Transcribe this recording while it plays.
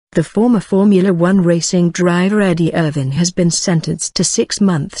The former Formula One racing driver Eddie Irvine has been sentenced to 6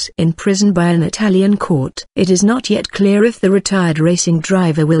 months in prison by an Italian court. It is not yet clear if the retired racing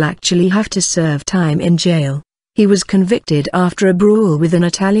driver will actually have to serve time in jail. He was convicted after a brawl with an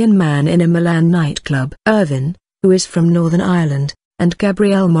Italian man in a Milan nightclub. Irvine, who is from Northern Ireland, and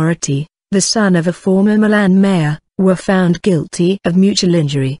Gabriele Moratti, the son of a former Milan mayor, were found guilty of mutual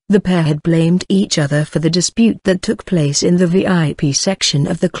injury. The pair had blamed each other for the dispute that took place in the VIP section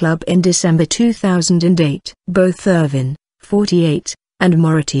of the club in December 2008. Both Irvine, 48, and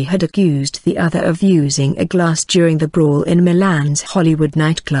Moratti had accused the other of using a glass during the brawl in Milan's Hollywood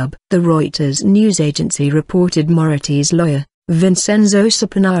nightclub. The Reuters news agency reported Moratti's lawyer, Vincenzo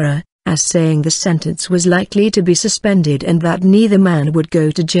Saponara, as saying the sentence was likely to be suspended and that neither man would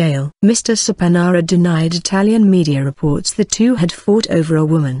go to jail. Mr. Saponara denied Italian media reports the two had fought over a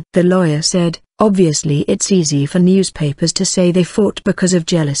woman. The lawyer said, "Obviously it's easy for newspapers to say they fought because of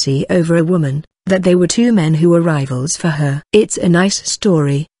jealousy over a woman, that they were two men who were rivals for her. It's a nice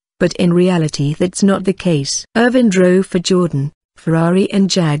story, but in reality that's not the case." Irvine drove for Jordan, Ferrari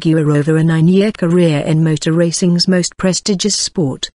and Jaguar over a 9-year career in motor racing's most prestigious sport.